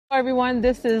Hello everyone,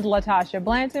 this is Latasha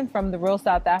Blanton from the Real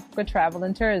South Africa Travel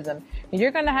and Tourism. And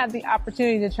you're going to have the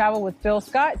opportunity to travel with Phil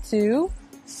Scott to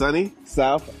sunny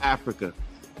South Africa.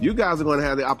 You guys are going to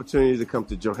have the opportunity to come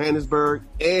to Johannesburg,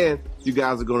 and you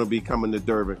guys are going to be coming to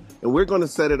Durban. And we're going to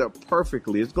set it up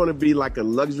perfectly. It's going to be like a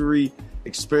luxury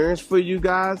experience for you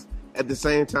guys. At the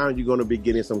same time, you're going to be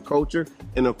getting some culture.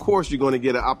 And of course, you're going to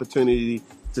get an opportunity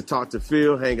to talk to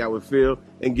Phil, hang out with Phil,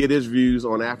 and get his views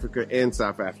on Africa and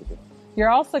South Africa. You're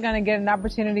also going to get an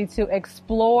opportunity to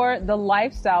explore the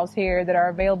lifestyles here that are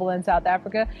available in South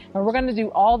Africa. And we're going to do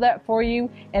all that for you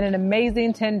in an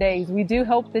amazing 10 days. We do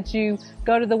hope that you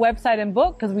go to the website and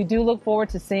book, because we do look forward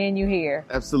to seeing you here.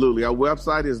 Absolutely. Our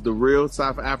website is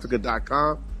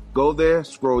therealsouthafrica.com. Go there,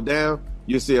 scroll down.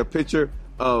 You'll see a picture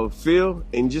of Phil,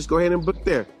 and just go ahead and book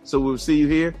there. So we'll see you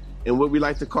here in what we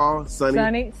like to call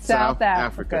sunny South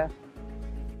Africa.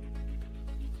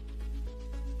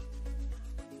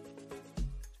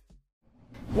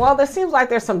 Well, there seems like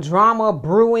there's some drama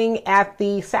brewing at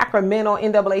the Sacramento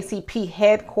NAACP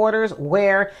headquarters,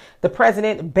 where the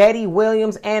president, Betty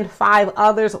Williams, and 5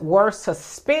 others were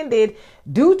suspended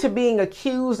due to being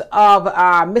accused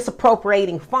of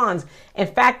misappropriating funds. In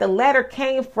fact, the letter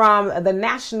came from the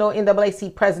national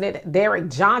NAACP president, Derek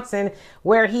Johnson,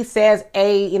 where he says,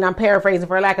 I'm paraphrasing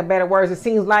for lack of better words, it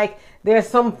seems like there's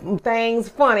some things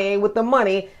funny with the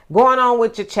money going on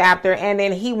with your chapter. And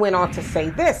then he went on to say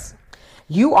this: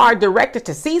 "You are directed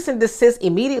to cease and desist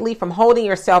immediately from holding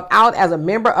yourself out as a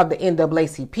member of the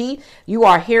NAACP. You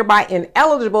are hereby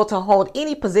ineligible to hold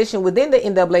any position within the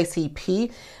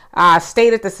NAACP,"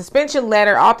 stated the suspension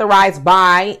letter authorized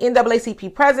by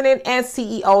NAACP President and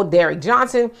CEO Derek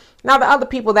Johnson. Now, the other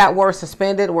people that were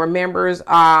suspended were members,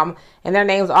 and their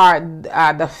names are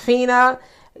Dafina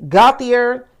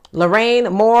Gauthier,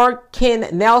 Lorraine Moore, Ken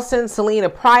Nelson, Selena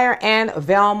Pryor, and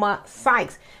Velma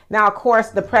Sykes. Now, of course,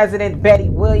 the president, Betty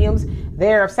Williams,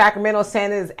 there of Sacramento,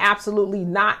 saying it is absolutely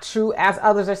not true, as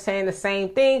others are saying the same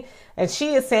thing. And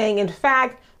she is saying, in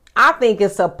fact, I think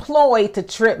it's a ploy to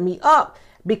trip me up,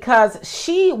 because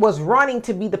she was running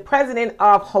to be the president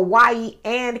of Hawaii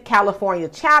and California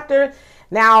chapter.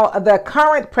 Now, the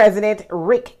current president,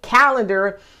 Rick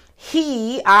Callender,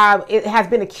 he has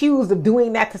been accused of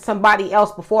doing that to somebody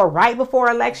else before, right before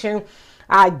election.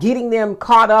 Getting them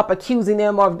caught up, accusing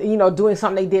them of, doing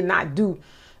something they did not do.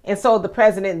 And so the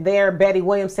president there, Betty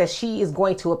Williams, says she is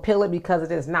going to appeal it because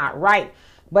it is not right.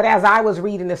 But as I was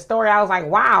reading the story, I was like,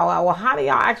 wow, well, how do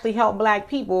y'all actually help black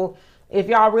people if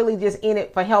y'all really just in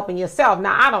it for helping yourself?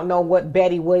 Now, I don't know what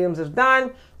Betty Williams has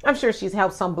done. I'm sure she's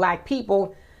helped some black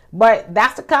people, but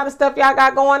that's the kind of stuff y'all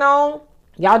got going on.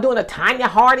 Y'all doing a Tanya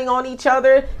Harding on each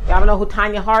other. Y'all don't know who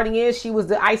Tanya Harding is. She was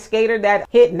the ice skater that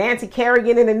hit Nancy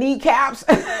Kerrigan in the kneecaps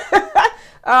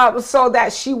so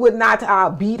that she would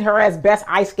not beat her as best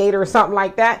ice skater or something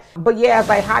like that. But yeah, it's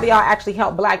like, how do y'all actually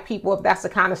help black people if that's the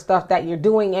kind of stuff that you're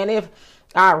doing? And if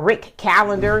Rick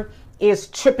Callender is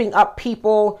tripping up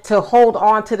people to hold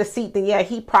on to the seat, then yeah,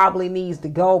 he probably needs to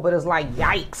go. But it's like,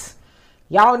 yikes.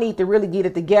 Y'all need to really get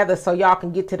it together so y'all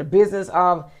can get to the business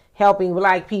of helping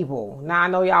black people. Now, I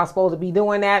know y'all supposed to be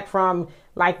doing that from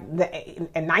like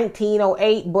in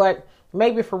 1908, but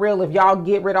maybe for real, if y'all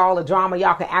get rid of all the drama,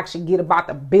 y'all can actually get about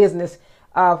the business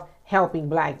of helping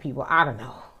black people. I don't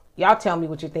know. Y'all tell me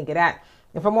what you think of that.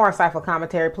 And for more insightful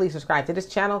commentary, please subscribe to this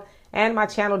channel and my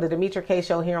channel, The Demetra K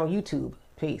Show, here on YouTube.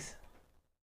 Peace.